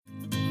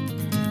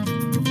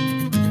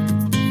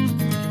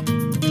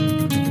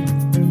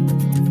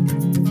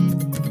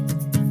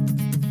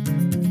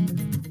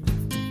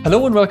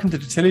Hello and welcome to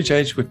the Tillage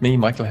Edge with me,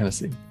 Michael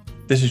Hennessy.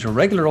 This is your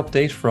regular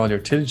update for all your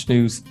tillage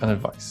news and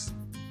advice.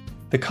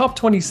 The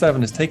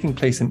COP27 is taking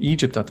place in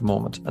Egypt at the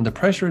moment, and the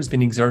pressure is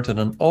being exerted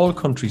on all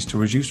countries to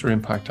reduce their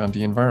impact on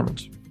the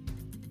environment.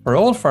 For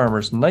all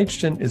farmers,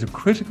 nitrogen is a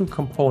critical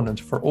component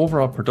for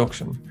overall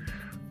production,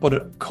 but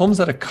it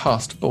comes at a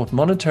cost both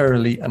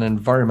monetarily and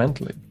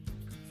environmentally.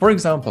 For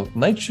example,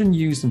 nitrogen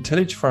used in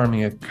tillage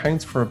farming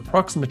accounts for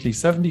approximately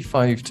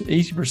 75 to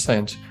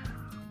 80%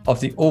 of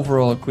the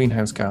overall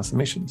greenhouse gas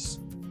emissions.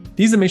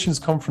 These emissions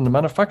come from the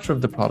manufacture of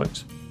the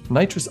product,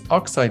 nitrous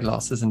oxide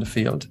losses in the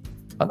field,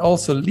 and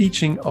also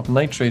leaching of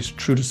nitrate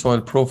through the soil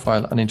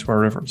profile and into our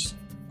rivers.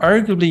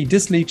 Arguably,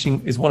 this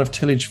leaching is one of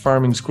tillage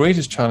farming's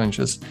greatest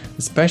challenges,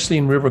 especially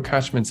in river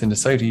catchments in the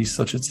southeast,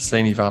 such as the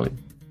Slaney Valley.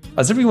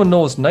 As everyone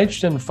knows,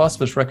 nitrogen and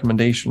phosphate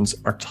recommendations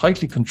are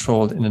tightly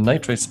controlled in the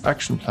Nitrates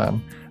Action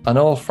Plan, and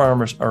all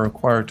farmers are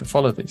required to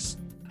follow these.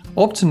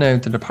 Up to now,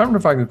 the Department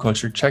of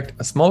Agriculture checked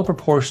a small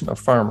proportion of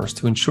farmers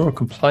to ensure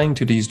complying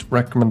to these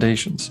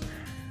recommendations.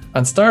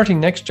 And starting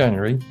next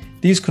January,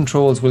 these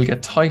controls will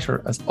get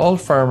tighter as all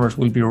farmers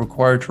will be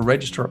required to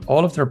register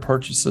all of their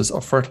purchases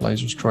of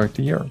fertilisers throughout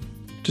the year.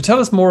 To tell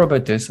us more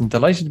about this, I'm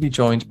delighted to be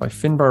joined by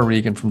Finbar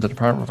Regan from the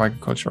Department of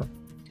Agriculture.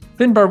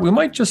 Finbar, we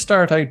might just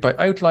start out by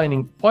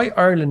outlining why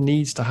Ireland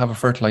needs to have a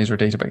fertiliser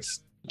database.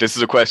 This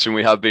is a question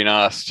we have been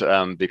asked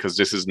because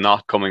this is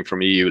not coming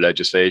from EU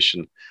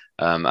legislation.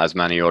 As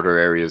many other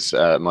areas,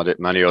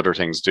 many other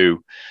things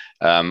do.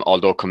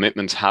 Although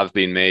commitments have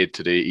been made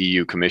to the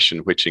EU Commission,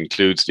 which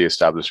includes the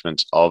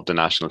establishment of the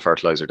National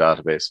Fertiliser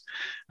Database.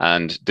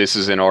 And this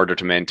is in order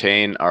to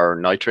maintain our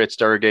nitrates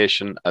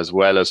derogation, as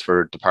well as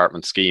for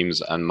department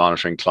schemes and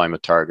monitoring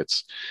climate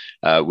targets.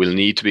 We'll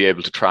need to be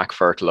able to track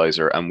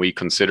fertiliser, and we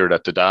consider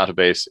that the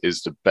database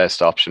is the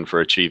best option for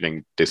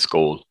achieving this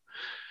goal.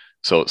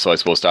 So I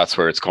suppose that's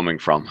where it's coming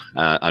from.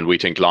 And we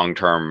think long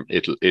term,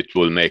 it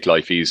will make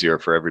life easier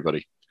for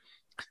everybody.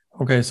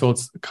 Okay, so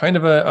it's kind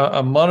of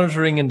a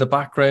monitoring in the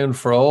background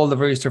for all the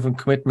various different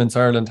commitments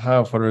Ireland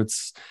have, whether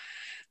it's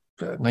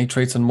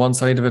nitrates on one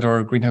side of it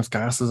or greenhouse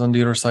gases on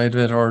the other side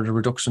of it, or the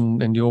reduction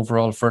in the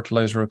overall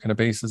fertiliser kind of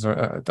basis.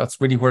 Or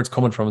that's really where it's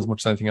coming from as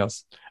much as anything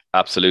else.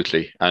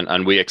 Absolutely.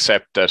 And we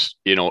accept that,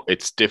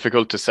 it's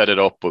difficult to set it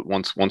up, but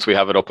once we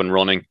have it up and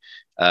running,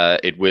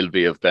 it will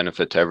be of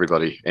benefit to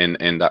everybody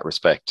in that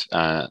respect.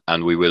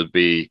 And we will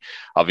be,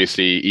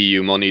 obviously,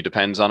 EU money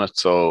depends on it.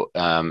 So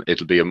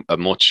it'll be a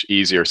much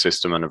easier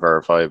system and a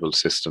verifiable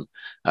system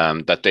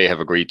that they have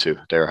agreed to.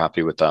 They're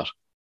happy with that.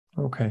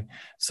 Okay.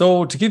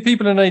 So to give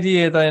people an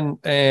idea then,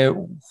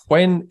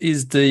 when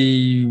is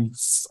the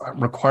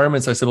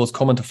requirements, I suppose,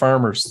 coming to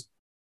farmers?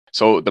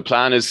 So the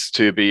plan is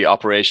to be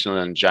operational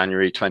in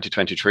January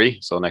 2023,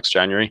 so next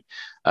January.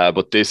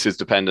 But this is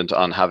dependent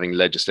on having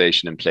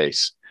legislation in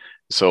place.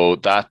 So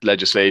that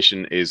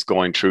legislation is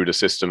going through the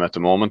system at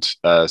the moment.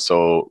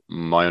 So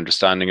my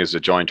understanding is the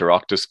Joint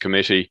Oireachtas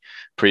Committee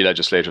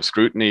pre-legislative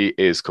scrutiny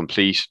is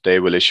complete. They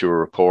will issue a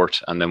report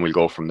and then we'll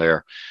go from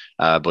there.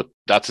 But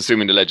that's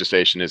assuming the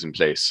legislation is in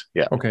place.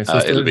 Yeah. Okay. So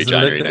it'll be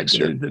January next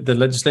year. The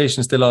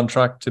legislation is still on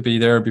track to be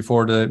there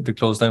before the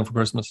close down for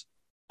Christmas.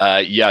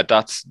 Yeah,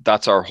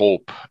 that's our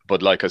hope.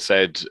 But like I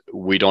said,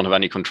 we don't have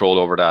any control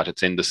over that.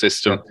 It's in the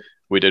system. Yeah.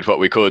 We did what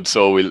we could,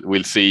 so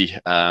we'll see,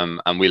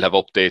 and we'll have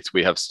updates.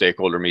 We have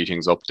stakeholder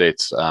meetings,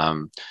 updates.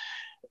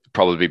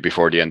 Probably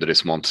before the end of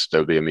this month,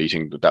 there'll be a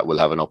meeting that will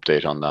have an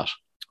update on that.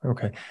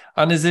 Okay,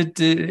 and is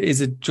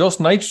it just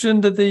nitrogen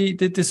that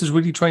this is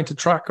really trying to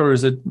track, or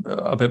is it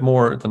a bit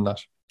more than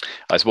that?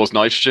 I suppose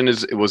nitrogen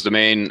was the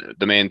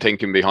main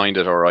thinking behind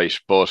it. All right,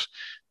 but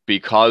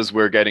because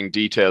we're getting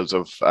details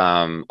of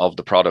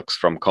the products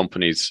from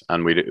companies,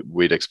 and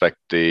we'd expect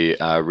the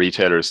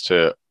retailers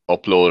to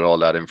upload all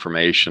that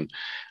information,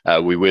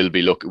 we will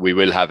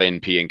have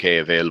NP and K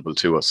available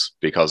to us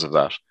because of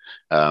that,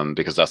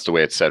 because that's the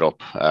way it's set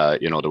up.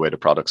 The way the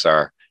products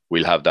are,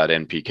 we'll have that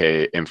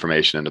NPK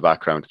information in the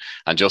background.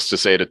 And just to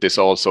say that this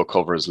also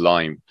covers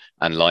lime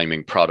and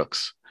liming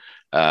products,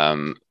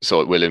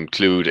 so it will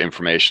include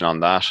information on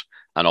that.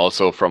 And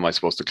also from, I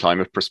suppose, the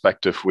climate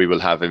perspective, we will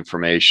have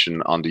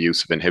information on the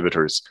use of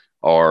inhibitors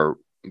or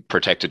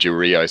protected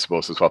urea, I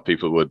suppose, is what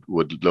people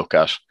would look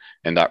at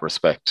in that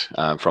respect,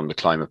 from the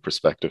climate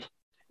perspective.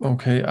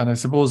 Okay, and I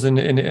suppose in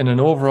an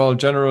overall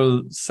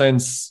general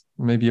sense,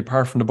 maybe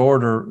apart from the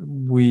border,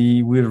 we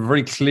have a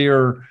very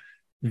clear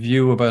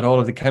view about all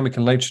of the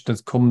chemical nitrogen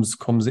that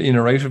comes in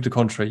or out of the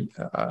country.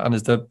 And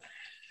is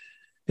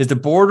the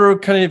border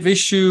kind of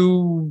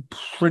issue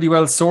pretty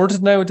well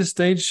sorted now at this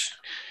stage?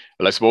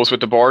 Well, I suppose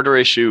with the border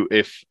issue,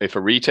 if a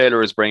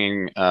retailer is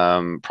bringing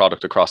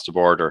product across the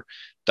border,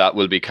 that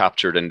will be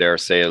captured in their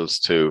sales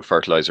to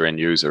fertilizer end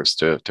users,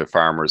 to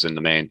farmers in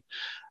the main.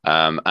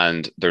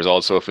 And there's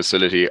also a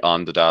facility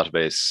on the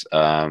database,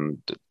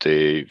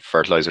 the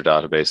fertilizer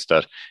database,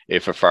 that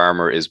if a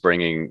farmer is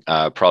bringing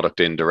product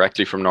in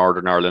directly from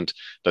Northern Ireland,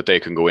 that they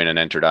can go in and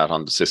enter that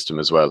on the system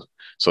as well.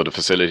 So the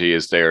facility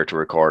is there to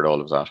record all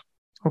of that.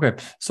 Okay,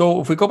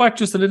 so if we go back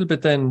just a little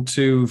bit then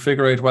to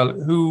figure out, well,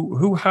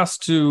 who has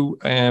to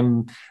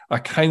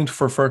account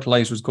for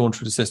fertilizers going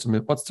through the system?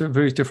 What's the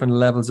various different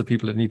levels of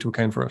people that need to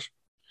account for it?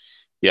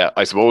 Yeah,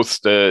 I suppose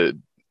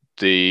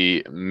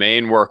the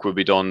main work will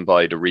be done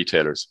by the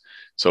retailers.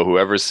 So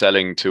whoever's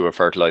selling to a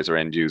fertilizer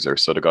end user,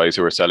 so the guys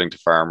who are selling to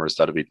farmers,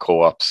 that'll be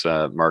co-ops,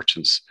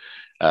 merchants,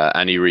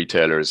 any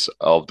retailers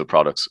of the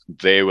products,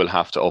 they will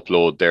have to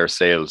upload their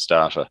sales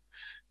data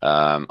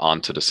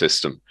onto the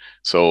system.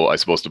 So I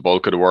suppose the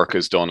bulk of the work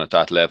is done at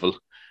that level.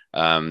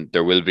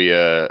 There will be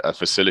a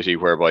facility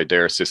whereby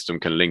their system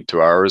can link to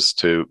ours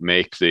to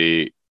make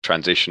the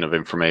transition of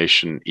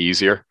information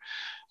easier.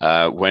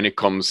 When it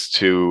comes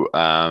to,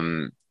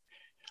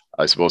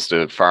 I suppose,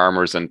 the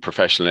farmers and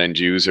professional end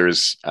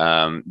users,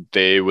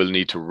 they will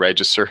need to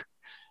register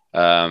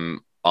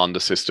on the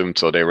system.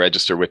 So they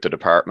register with the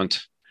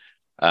department,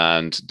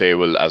 and they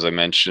will, as I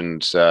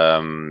mentioned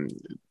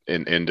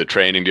in the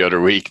training the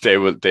other week,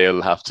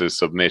 they'll have to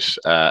submit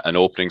an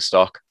opening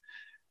stock.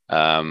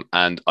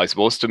 And I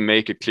suppose to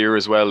make it clear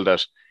as well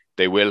that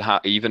they will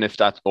have, even if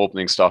that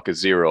opening stock is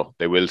zero,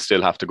 they will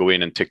still have to go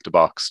in and tick the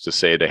box to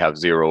say they have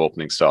zero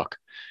opening stock.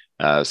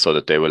 So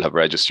that they will have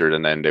registered,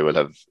 and then they will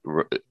have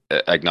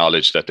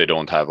acknowledged that they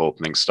don't have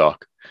opening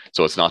stock.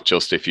 So it's not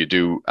just if you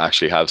do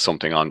actually have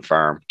something on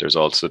farm, there's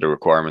also the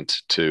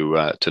requirement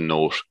to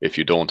note if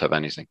you don't have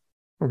anything.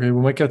 Okay,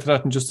 we might get to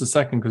that in just a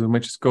second, because we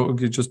might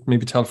just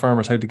maybe tell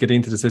farmers how to get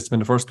into the system in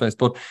the first place.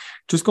 But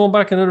just going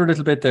back another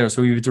little bit there.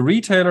 So we have the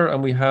retailer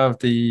and we have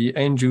the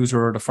end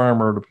user or the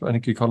farmer, I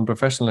think you call them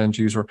professional end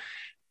user.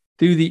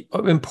 Do the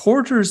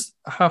importers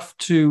have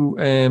to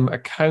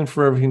account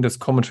for everything that's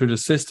coming through the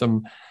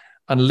system?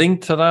 And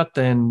linked to that,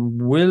 then,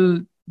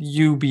 will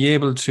you be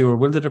able to, or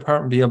will the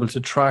department be able to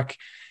track,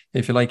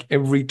 if you like,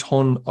 every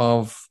ton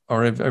of,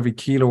 or every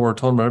kilo or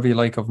ton, or every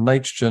like of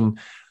nitrogen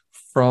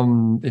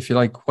from, if you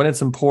like, when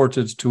it's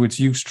imported to its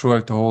use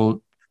throughout the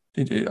whole,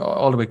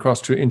 all the way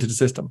across into the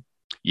system?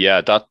 Yeah,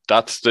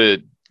 that's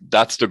the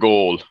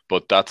goal,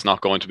 but that's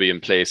not going to be in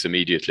place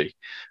immediately.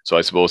 So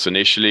I suppose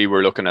initially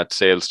we're looking at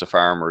sales to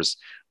farmers.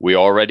 We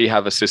already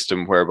have a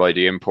system whereby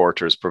the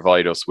importers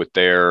provide us with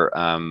their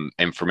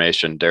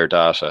information, their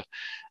data,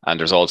 and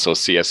there's also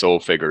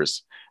CSO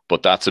figures,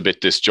 but that's a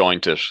bit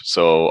disjointed.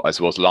 So I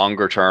suppose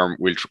longer term,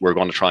 we're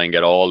going to try and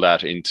get all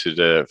that into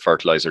the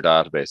fertilizer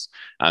database,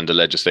 and the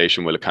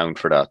legislation will account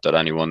for that, that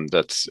anyone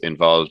that's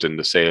involved in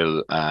the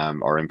sale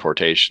or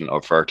importation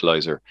of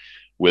fertilizer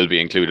will be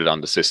included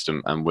on the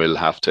system and will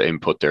have to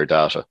input their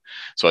data.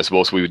 So I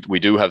suppose we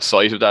do have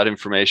sight of that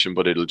information,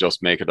 but it'll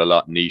just make it a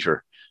lot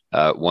neater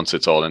once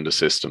it's all in the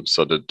system.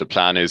 So the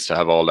plan is to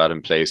have all that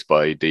in place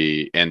by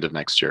the end of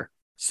next year.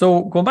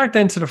 So going back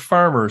then to the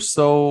farmers,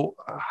 so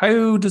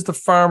how does the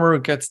farmer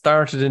get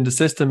started in the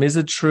system? Is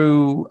it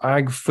through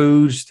ag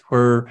food,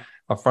 where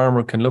a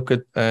farmer can look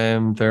at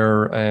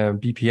their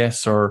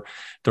BPS or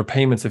their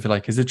payments, if you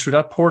like? Is it through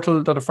that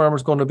portal that a farmer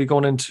is going to be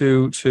going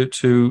into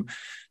to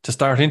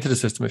start into the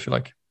system, if you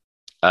like?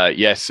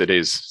 Yes, it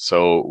is.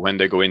 So when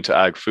they go into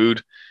ag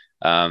food,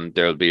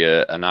 there'll be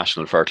a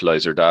national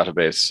fertilizer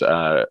database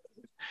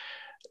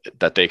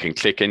that they can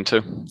click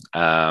into.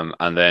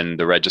 And then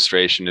the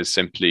registration is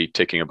simply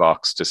ticking a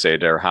box to say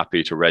they're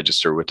happy to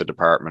register with the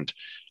department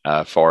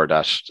for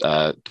that,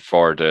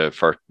 for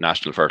the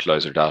national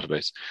fertilizer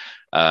database.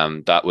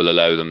 That will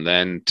allow them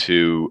then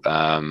to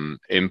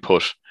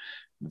input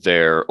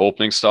their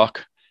opening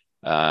stock.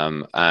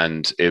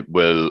 And it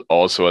will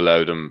also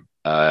allow them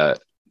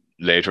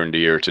later in the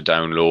year to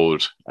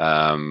download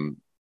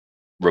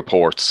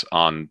reports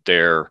on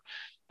their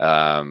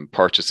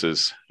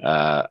purchases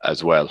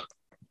as well.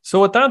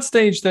 So at that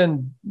stage,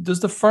 then, does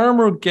the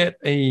farmer get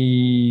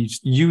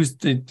use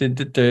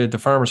the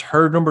farmer's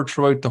herd number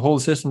throughout the whole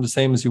system, the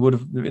same as he would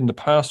have in the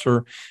past,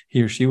 or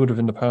he or she would have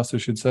in the past, I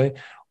should say?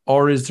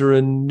 Or is there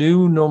a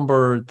new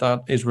number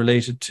that is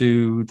related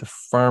to the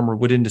farmer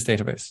within this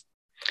database?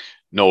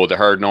 No, the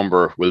herd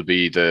number will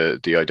be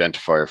the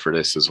identifier for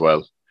this as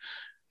well.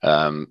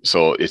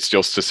 So it's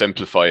just to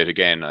simplify it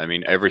again. I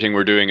mean, everything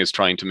we're doing is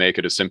trying to make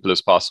it as simple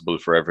as possible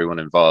for everyone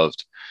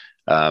involved.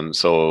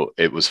 So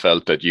it was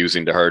felt that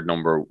using the herd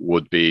number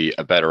would be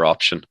a better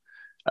option.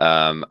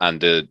 And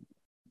I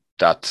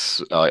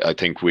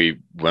think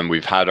when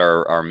we've had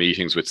our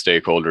meetings with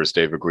stakeholders,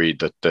 they've agreed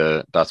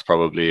that that's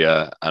probably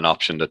an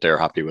option that they're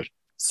happy with.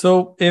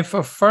 So if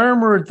a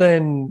farmer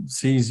then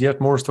sees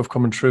yet more stuff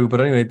coming through,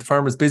 but anyway, the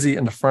farmer's busy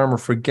and the farmer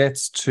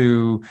forgets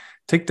to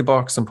tick the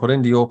box and put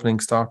in the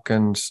opening stock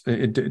and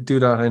do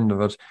that end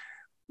of it,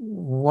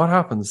 what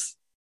happens?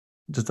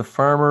 Can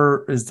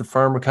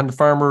the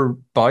farmer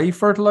buy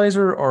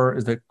fertilizer, or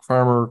is the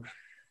farmer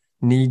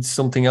need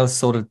something else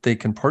so that they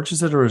can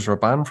purchase it, or is there a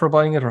ban for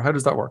buying it, or how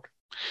does that work?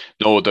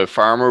 No, the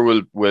farmer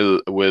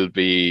will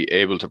be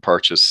able to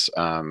purchase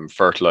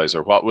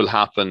fertilizer. What will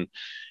happen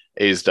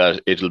is that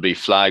it'll be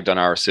flagged on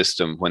our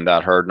system when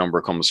that herd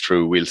number comes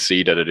through. We'll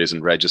see that it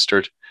isn't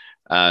registered,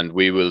 and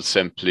we will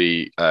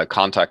simply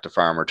contact the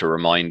farmer to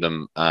remind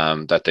them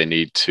that they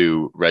need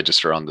to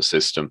register on the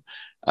system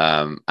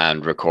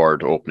and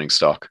record opening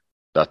stock.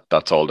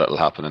 that's all that'll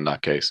happen in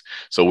that case.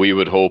 So we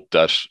would hope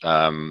that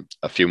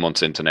a few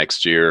months into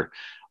next year,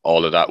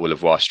 all of that will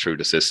have washed through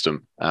the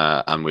system,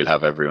 and we'll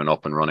have everyone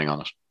up and running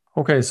on it.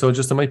 Okay, so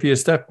just there might be a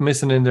step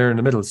missing in there in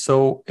the middle.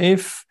 So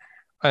if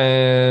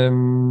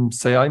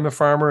say I'm a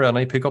farmer and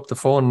I pick up the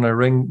phone and I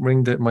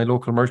ring my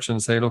local merchant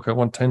and say, look, I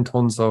want 10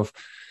 tons of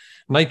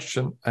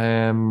nitrogen,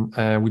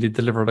 we did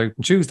deliver it out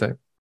on Tuesday.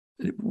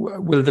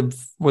 Will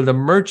the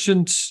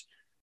merchant,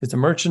 is the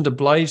merchant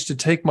obliged to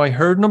take my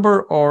herd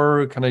number,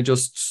 or can I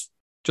just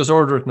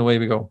order it and away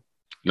we go?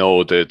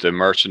 No, the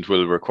merchant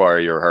will require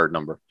your herd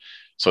number.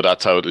 So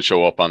that's how it'll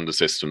show up on the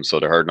system. So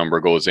the herd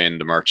number goes in,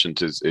 the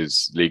merchant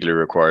is legally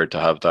required to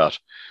have that.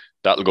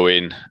 That'll go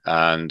in,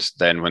 and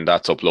then when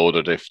that's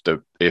uploaded,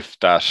 if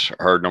that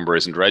herd number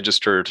isn't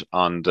registered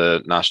on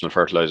the National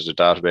Fertiliser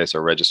Database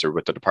or registered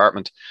with the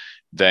department,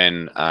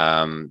 then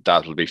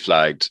that will be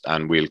flagged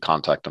and we'll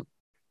contact them.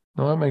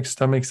 No,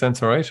 that makes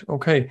sense. All right.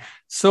 Okay.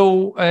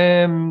 So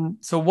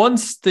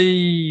once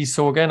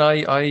again,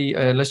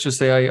 I let's just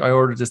say I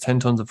ordered this 10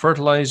 tons of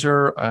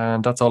fertilizer,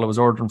 and that's all I was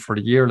ordering for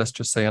the year. Let's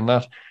just say on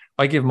that,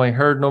 I give my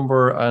herd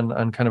number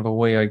and kind of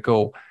away I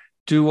go.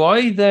 Do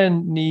I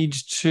then need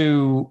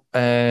to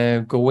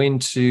go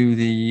into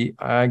the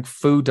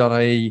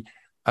agfood.ie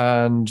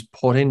and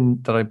put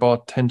in that I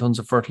bought 10 tons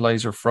of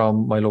fertilizer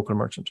from my local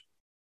merchant?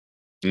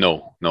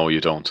 No,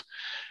 you don't.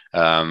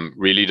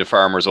 Really, the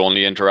farmer's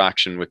only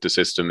interaction with the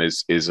system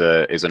is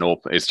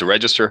to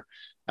register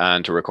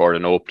and to record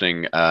an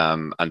opening,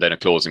 and then a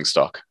closing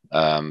stock.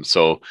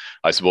 So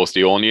I suppose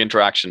the only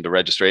interaction, the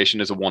registration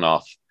is a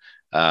one-off.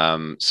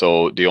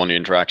 So the only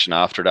interaction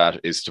after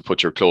that is to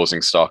put your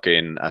closing stock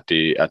in at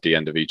the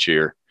end of each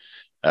year.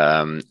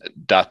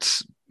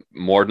 That's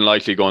more than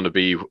likely going to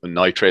be,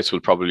 nitrates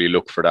will probably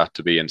look for that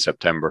to be in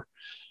September.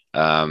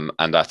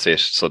 And that's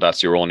it. So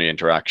that's your only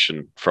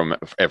interaction from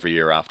every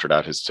year after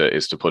that is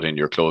to put in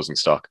your closing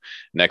stock.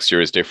 Next year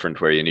is different,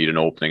 where you need an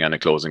opening and a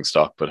closing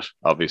stock, but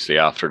obviously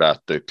after that,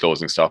 the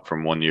closing stock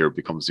from one year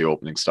becomes the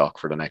opening stock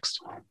for the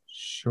next.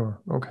 Sure.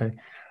 Okay.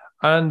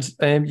 And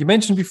you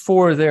mentioned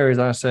before there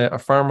that a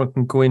farmer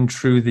can go in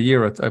through the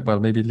year,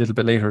 maybe a little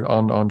bit later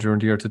on during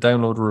the year, to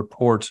download a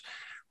report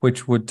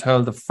which would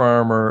tell the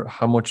farmer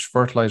how much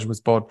fertilizer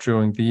was bought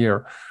during the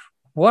year.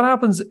 What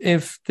happens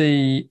if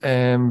the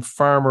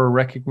farmer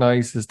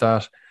recognizes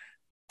that,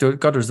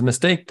 God, there's a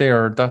mistake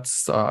there?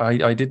 That's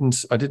I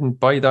didn't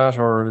buy that,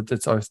 or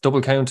it's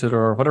double counted,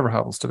 or whatever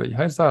happens to be.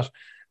 How's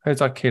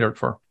that catered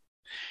for?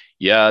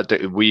 Yeah,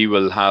 we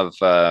will have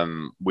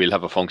we'll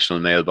have a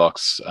functional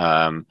mailbox,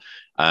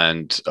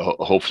 and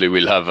hopefully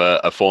we'll have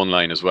a phone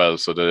line as well.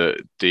 So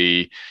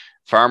the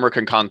farmer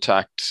can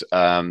contact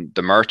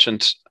the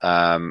merchant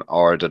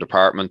or the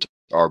department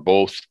or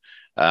both.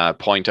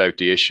 Point out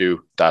the issue,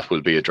 that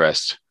will be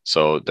addressed,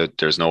 so that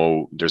there's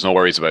no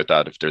worries about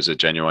that. If there's a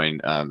genuine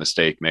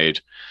mistake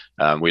made,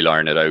 we'll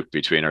iron it out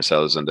between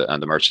ourselves and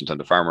the merchant and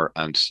the farmer,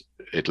 and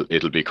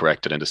it'll be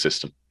corrected in the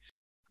system.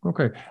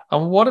 Okay.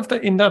 And what if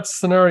in that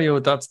scenario,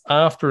 that's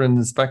after an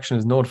inspection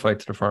is notified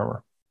to the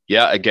farmer?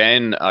 Yeah,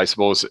 again, I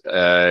suppose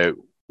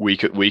we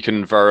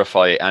can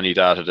verify any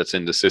data that's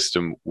in the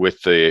system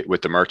with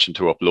the merchant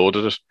who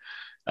uploaded it.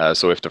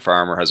 So if the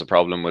farmer has a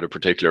problem with a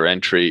particular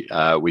entry,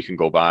 we can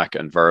go back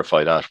and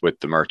verify that with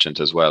the merchant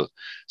as well.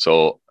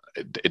 So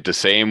the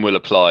same will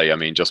apply. I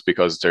mean, just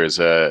because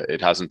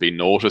it hasn't been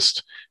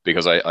noticed,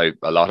 because a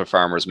lot of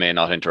farmers may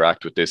not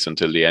interact with this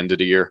until the end of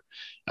the year.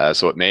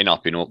 So it may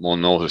not be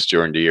noticed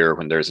during the year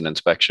when there's an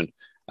inspection.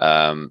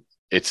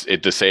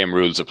 The same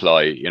rules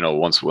apply. You know,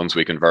 once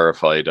we can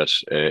verify that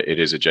it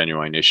is a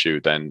genuine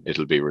issue, then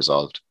it'll be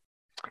resolved.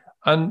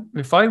 And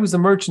if I was a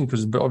merchant,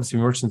 because obviously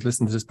merchants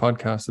listen to this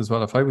podcast as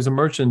well, if I was a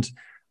merchant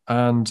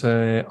and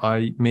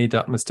I made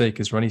that mistake,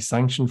 is there any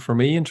sanction for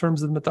me in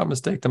terms of that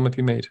mistake that might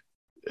be made?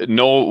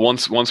 No,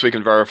 once we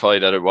can verify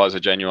that it was a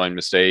genuine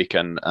mistake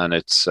and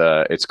it's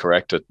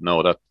corrected,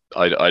 no, that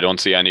I don't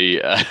see any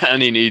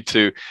need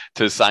to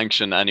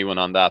sanction anyone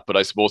on that. But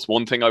I suppose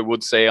one thing I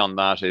would say on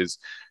that is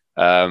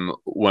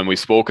when we've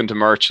spoken to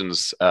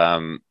merchants,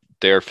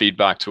 their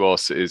feedback to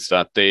us is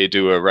that they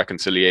do a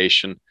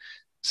reconciliation,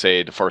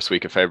 say the first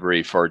week of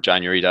February, for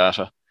January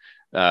data.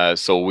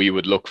 So we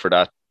would look for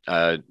that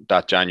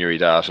January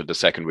data the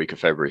second week of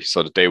February,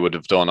 so that they would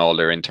have done all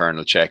their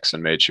internal checks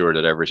and made sure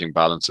that everything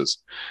balances.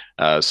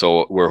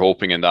 So we're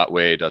hoping in that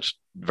way that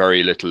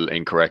very little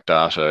incorrect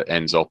data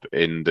ends up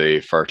in the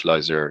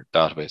fertilizer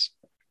database.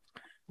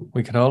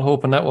 We can all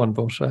hope on that one,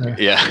 but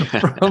yeah,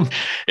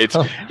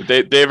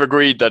 they've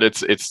agreed that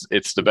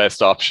it's the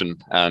best option,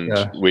 and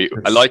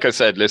like I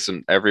said,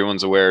 listen,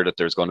 everyone's aware that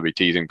there's going to be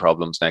teething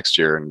problems next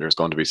year and there's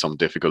going to be some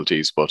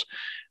difficulties, but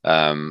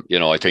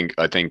I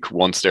think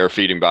once they're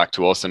feeding back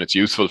to us, and it's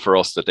useful for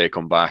us that they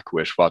come back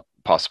with what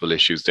possible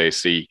issues they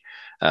see,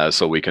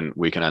 so we can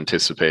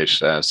anticipate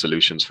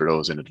solutions for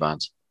those in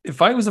advance.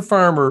 If I was a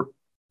farmer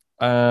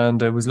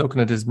and I was looking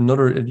at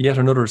yet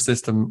another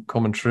system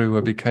coming through,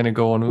 I'd be kind of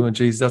going, oh,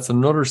 geez, that's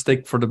another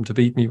stick for them to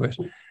beat me with.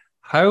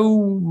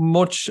 How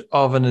much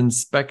of an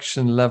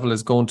inspection level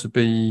is going to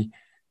be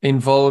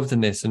involved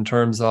in this in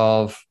terms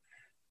of,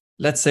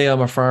 let's say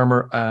I'm a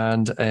farmer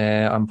and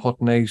I'm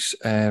putting out,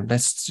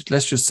 let's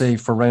just say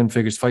for round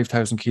figures,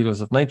 5,000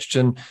 kilos of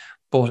nitrogen,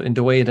 but in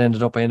the way it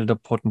ended up, I ended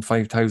up putting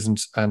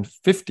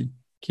 5,050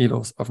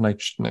 kilos of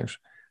nitrogen out.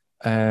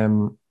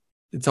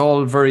 It's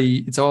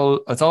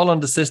all on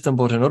the system,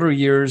 but in other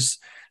years,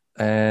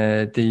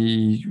 I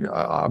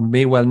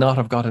may well not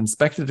have got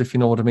inspected, if you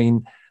know what I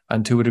mean.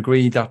 And to a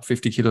degree, that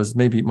 50 kilos,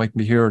 maybe it might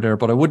be here or there,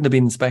 but I wouldn't have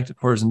been inspected.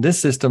 Whereas in this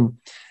system,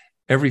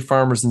 every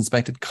farmer is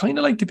inspected, kind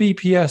of like the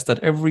BPS, that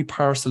every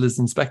parcel is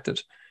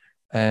inspected.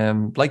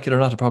 Like it or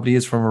not, it probably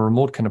is from a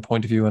remote kind of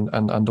point of view,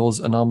 and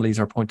those anomalies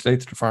are pointed out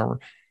to the farmer.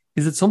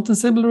 Is it something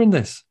similar in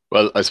this?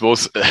 Well, I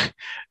suppose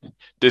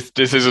this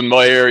isn't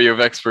my area of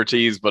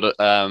expertise, but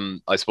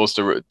I suppose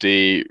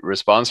the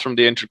response from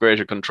the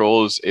integrated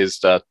controls is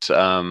that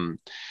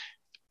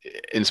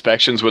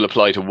inspections will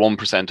apply to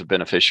 1% of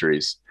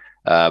beneficiaries.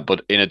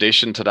 But in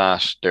addition to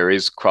that, there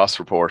is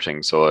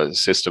cross-reporting, so a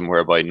system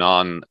whereby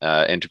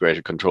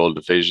non-integrated control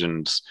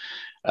divisions,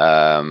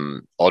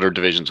 other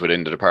divisions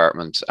within the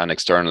department, and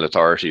external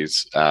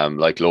authorities,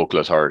 like local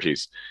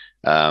authorities,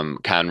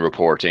 can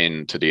report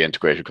in to the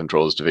integrated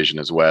controls division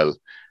as well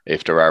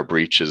if there are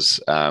breaches,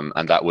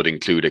 and that would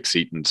include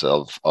exceedance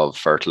of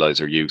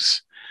fertilizer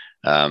use.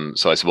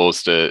 So I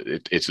suppose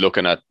it's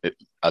looking at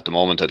the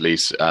moment at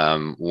least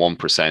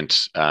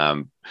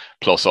 1%,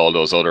 plus all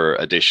those other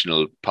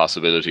additional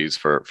possibilities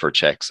for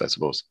checks, I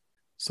suppose.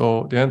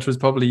 So the answer is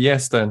probably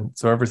yes then.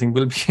 So everything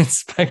will be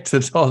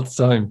inspected all the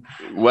time.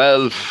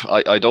 Well,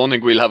 I don't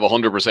think we'll have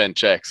 100%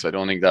 checks. I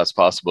don't think that's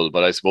possible.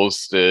 But I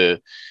suppose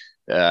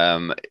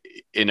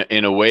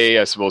in a way,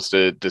 I suppose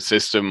the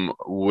system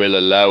will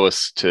allow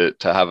us to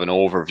have an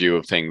overview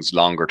of things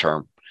longer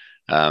term.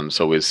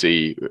 So we'll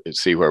see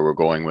where we're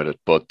going with it.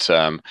 But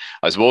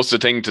I suppose the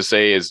thing to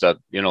say is that,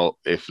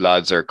 if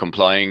lads are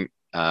complying,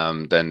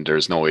 then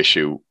there's no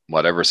issue,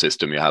 whatever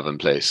system you have in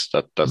place.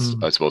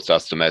 I suppose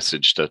that's the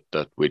message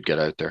that we'd get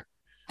out there.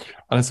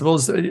 And I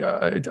suppose,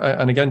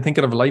 and again,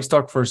 thinking of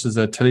livestock versus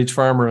a tillage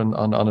farmer, and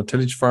on a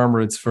tillage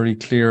farmer, it's very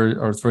clear,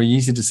 or it's very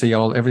easy to see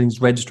everything's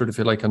registered, if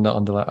you like, on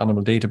the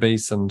animal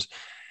database, and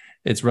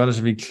it's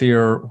relatively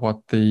clear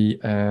what the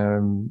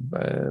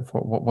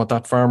what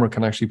that farmer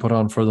can actually put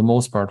on for the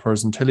most part.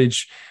 Whereas in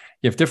tillage,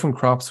 you have different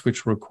crops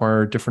which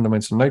require different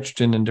amounts of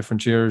nitrogen in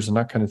different years and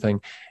that kind of thing.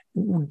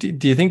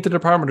 Do you think the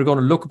department are going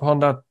to look upon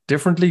that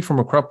differently from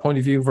a crop point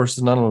of view versus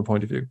an animal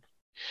point of view?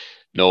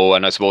 No,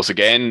 and I suppose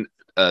again,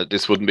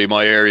 this wouldn't be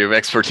my area of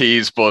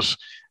expertise, but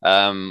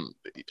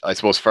I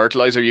suppose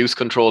fertilizer use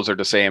controls are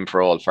the same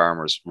for all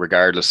farmers,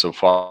 regardless of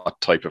what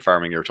type of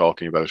farming you're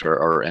talking about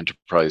or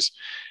enterprise.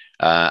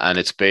 And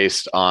it's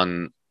based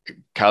on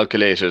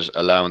calculated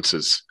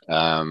allowances.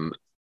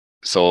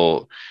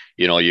 So,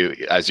 you,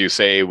 as you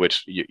say,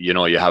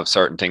 you have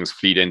certain things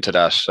feed into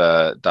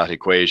that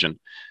equation.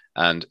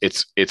 And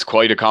it's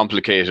quite a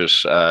complicated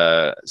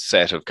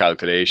set of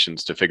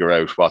calculations to figure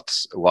out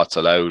what's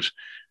allowed.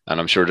 And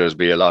I'm sure there's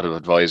be a lot of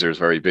advisors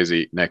very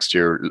busy next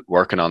year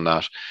working on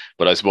that.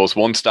 But I suppose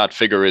once that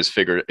figure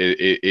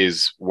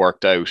is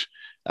worked out,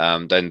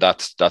 then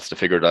that's the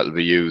figure that will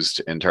be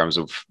used in terms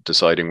of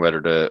deciding whether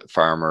the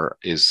farmer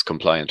is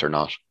compliant or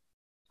not.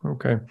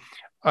 Okay.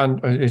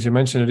 And as you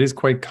mentioned, it is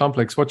quite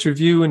complex. What's your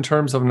view in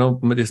terms of,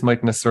 no, this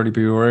might necessarily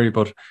be your area,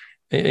 but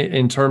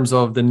in terms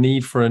of the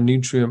need for a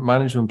nutrient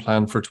management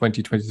plan for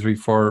 2023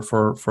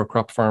 for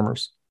crop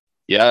farmers?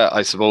 Yeah,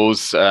 I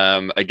suppose,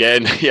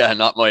 again,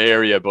 not my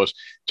area, but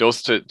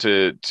just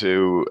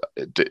to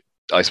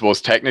I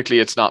suppose technically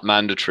it's not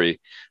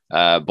mandatory,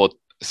 but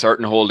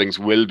certain holdings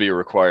will be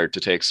required to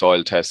take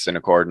soil tests in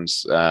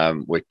accordance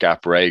with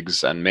GAP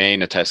regs, and may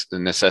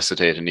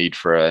necessitate a need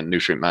for a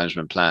nutrient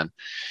management plan.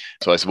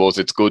 So I suppose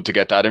it's good to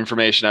get that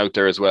information out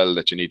there as well,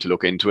 that you need to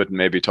look into it and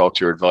maybe talk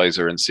to your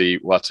advisor and see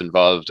what's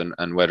involved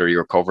and whether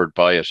you're covered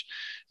by it.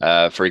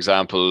 For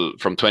example,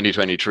 from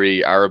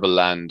 2023, arable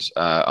land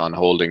on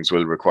holdings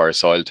will require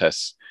soil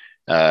tests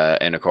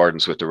in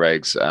accordance with the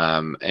regs.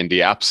 In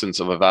the absence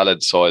of a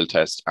valid soil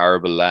test,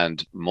 arable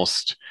land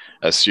must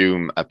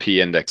assume a P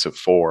index of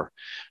 4.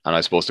 And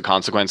I suppose the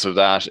consequence of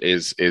that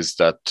is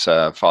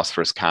that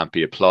phosphorus can't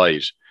be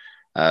applied.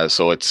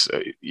 So it's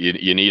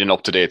you need an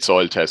up-to-date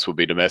soil test would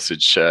be the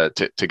message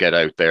to get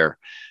out there,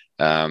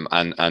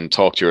 and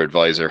talk to your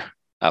advisor.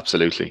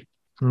 Absolutely.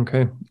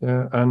 Okay.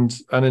 Yeah. And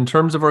in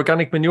terms of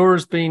organic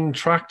manures being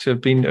tracked,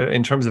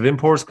 in terms of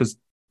imports, because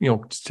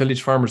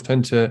tillage farmers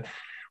tend to,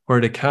 where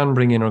they can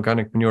bring in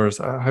organic manures,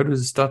 how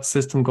does that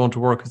system going to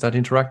work? Does that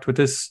interact with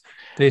this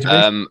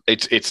database?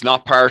 It's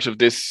not part of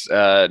this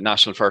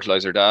National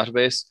Fertiliser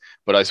database,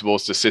 but I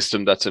suppose the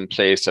system that's in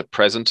place at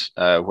present,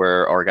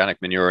 where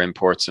organic manure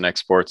imports and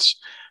exports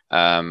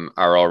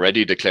are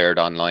already declared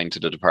online to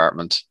the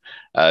department.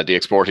 The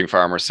exporting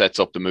farmer sets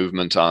up the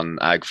movement on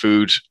ag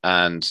food,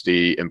 and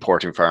the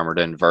importing farmer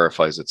then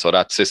verifies it. So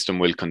that system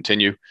will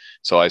continue.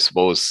 So I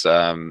suppose,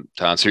 to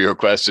answer your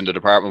question, the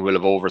department will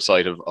have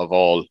oversight of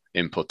all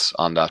inputs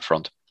on that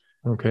front.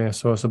 Okay,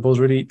 so I suppose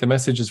really the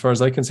message, as far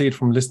as I can see it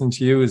from listening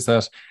to you, is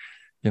that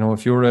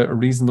if you're a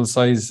reasonable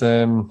size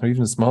or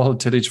even a small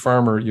tillage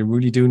farmer, you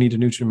really do need a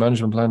nutrient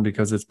management plan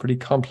because it's pretty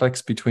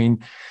complex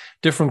between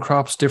different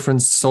crops,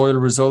 different soil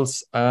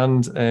results,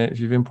 and if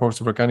you've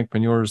imports of organic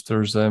manures,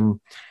 there's a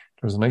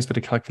nice bit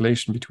of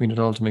calculation between it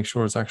all to make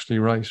sure it's actually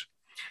right.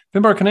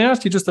 Finbar, can I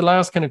ask you just the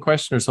last kind of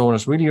question or so, and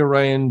it's really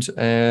around,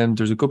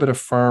 there's a good bit of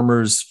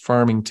farmers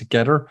farming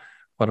together,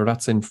 whether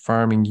that's in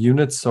farming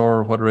units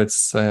or whether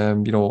it's,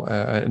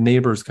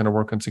 neighbours kind of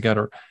working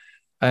together.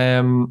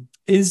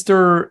 Is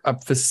there a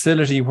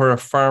facility where a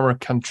farmer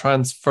can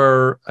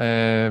transfer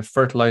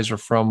fertilizer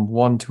from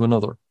one to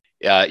another?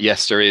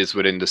 Yes, there is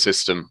within the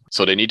system.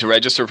 So they need to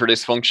register for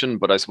this function,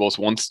 but I suppose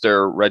once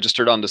they're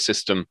registered on the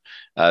system,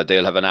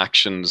 they'll have an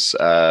actions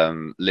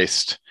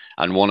list.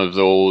 And one of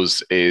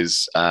those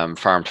is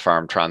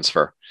farm-to-farm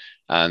transfer.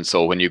 And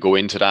so when you go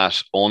into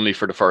that, only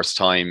for the first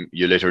time,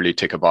 you literally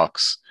tick a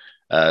box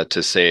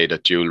to say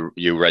that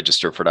you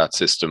register for that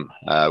system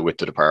with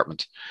the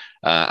department.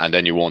 And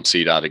then you won't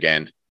see that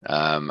again.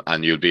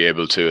 And you'll be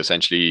able to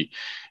essentially,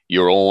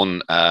 your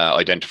own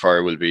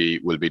identifier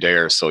will be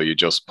there. So you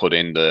just put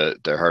in the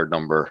herd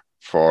number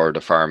for the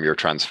farm you're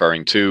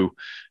transferring to,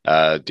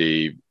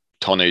 the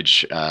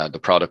tonnage, the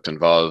product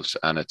involved,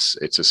 and it's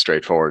as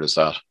straightforward as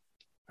that.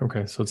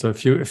 Okay, so it's a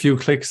few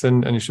clicks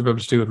and you should be able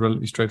to do it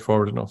relatively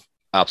straightforward enough.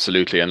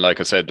 Absolutely. And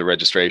like I said, the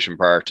registration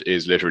part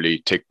is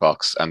literally tick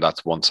box, and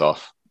that's once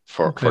off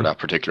for that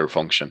particular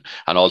function.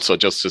 And also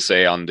just to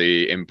say on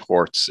the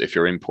imports, if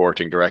you're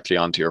importing directly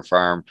onto your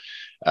farm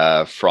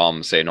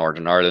from, say,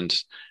 Northern Ireland,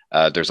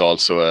 there's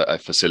also a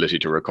facility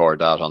to record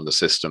that on the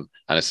system.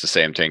 And it's the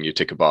same thing. You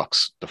tick a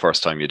box the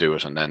first time you do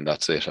it, and then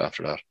that's it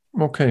after that.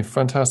 Okay,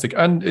 fantastic.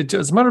 And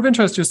as a matter of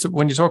interest, just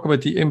when you talk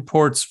about the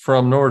imports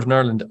from Northern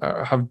Ireland,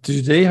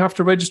 do they have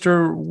to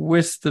register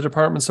with the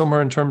department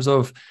somewhere in terms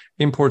of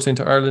imports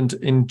into Ireland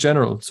in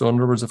general? So in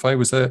other words, if I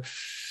was a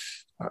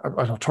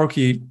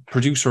turkey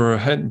producer or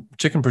a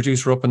chicken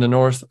producer up in the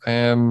north,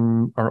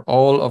 are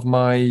all of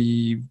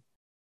my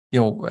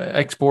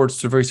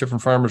exports to various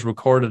different farmers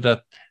recorded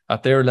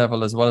at their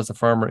level as well as the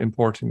farmer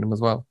importing them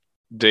as well?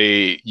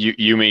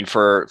 You mean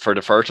for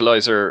the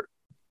fertilizer?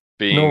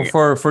 No,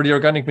 for the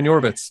organic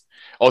manure bits.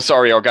 Oh,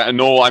 sorry,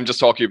 no, I'm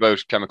just talking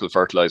about chemical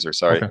fertilizer.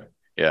 Sorry. Okay.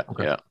 Yeah.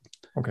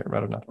 Okay,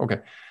 rather than that. Okay,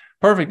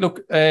 perfect.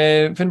 Look,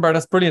 Finbar,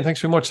 that's brilliant.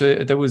 Thanks very much.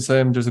 There's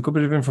a good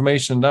bit of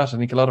information in that. I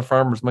think a lot of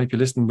farmers might be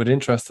listening with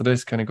interest to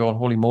this, kind of going,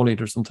 holy moly,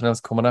 there's something else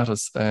coming at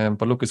us.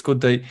 But look, it's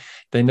good they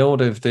know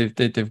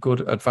they've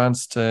good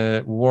advanced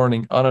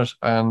warning on it,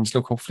 and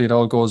look, hopefully it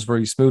all goes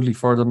very smoothly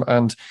for them.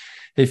 And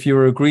if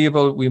you're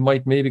agreeable, we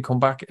might maybe come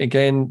back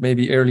again,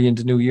 maybe early in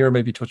the new year,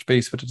 maybe touch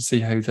base with it to see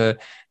how the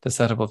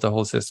setup of the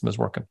whole system is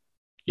working.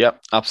 Yeah,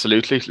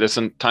 absolutely.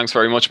 Listen, thanks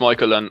very much,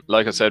 Michael. And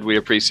like I said, we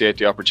appreciate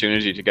the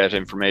opportunity to get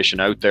information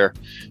out there,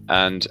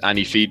 and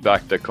any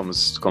feedback that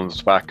comes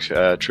back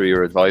through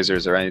your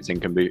advisors or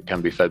anything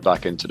can be fed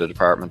back into the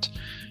department,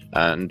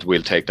 and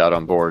we'll take that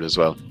on board as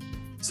well.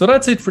 So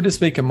that's it for this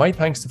week, and my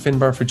thanks to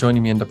Finbar for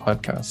joining me in the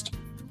podcast.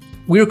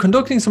 We are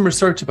conducting some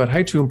research about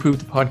how to improve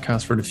the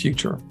podcast for the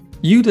future.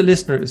 You, the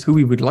listener, is who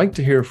we would like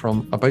to hear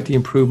from about the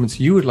improvements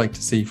you would like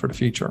to see for the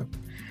future.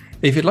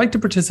 If you'd like to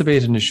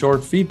participate in a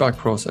short feedback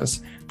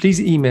process,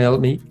 please email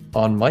me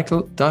on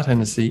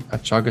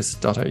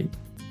michael.hennessy@teagasc.ie.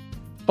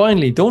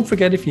 Finally, don't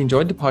forget, if you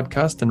enjoyed the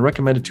podcast, and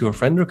recommend it to a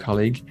friend or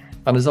colleague.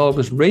 And as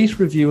always, rate,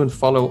 review and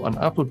follow on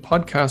Apple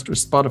Podcast or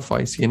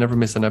Spotify so you never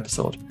miss an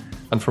episode.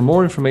 And for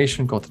more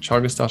information, go to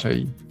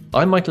teagasc.ie.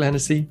 I'm Michael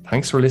Hennessy.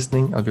 Thanks for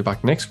listening. I'll be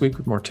back next week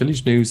with more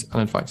tillage news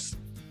and advice.